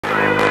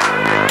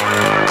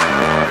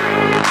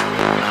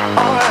I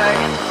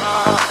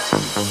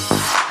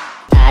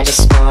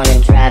just wanna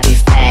drive you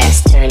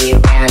fast, turn you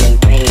around and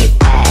bring you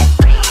back.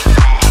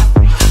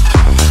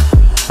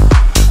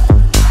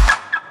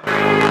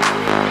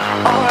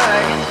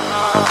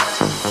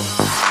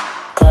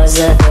 Close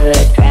the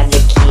hood, grab the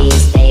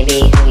keys,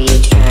 baby, who you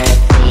tryna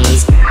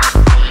please?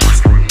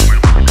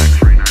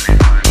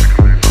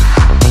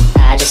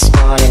 I just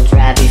wanna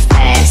drive you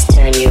fast,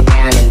 turn you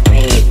around and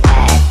bring you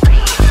back.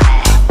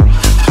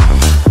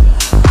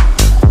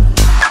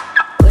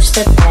 Push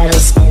the pedal,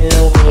 spin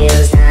the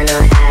wheels, I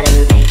know how to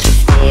make you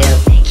feel.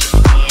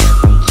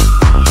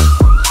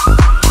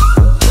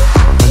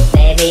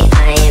 Baby, I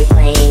ain't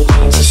playing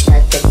games, just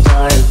shut the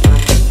door and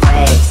pump the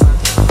brakes.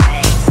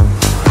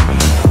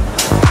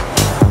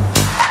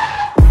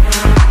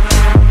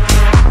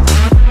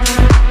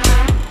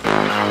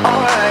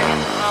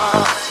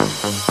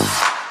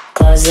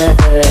 Close the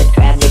hood,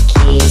 grab the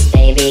keys,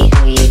 baby,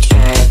 who you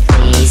tryna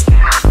please?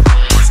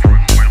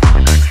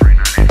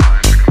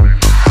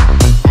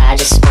 I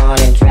just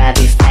wanna drive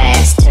you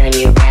fast, turn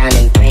you around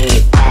and bring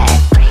you back.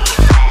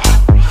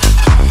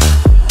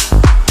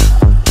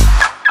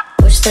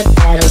 Push the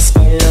pedal,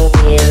 spin the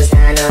wheels, I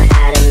know how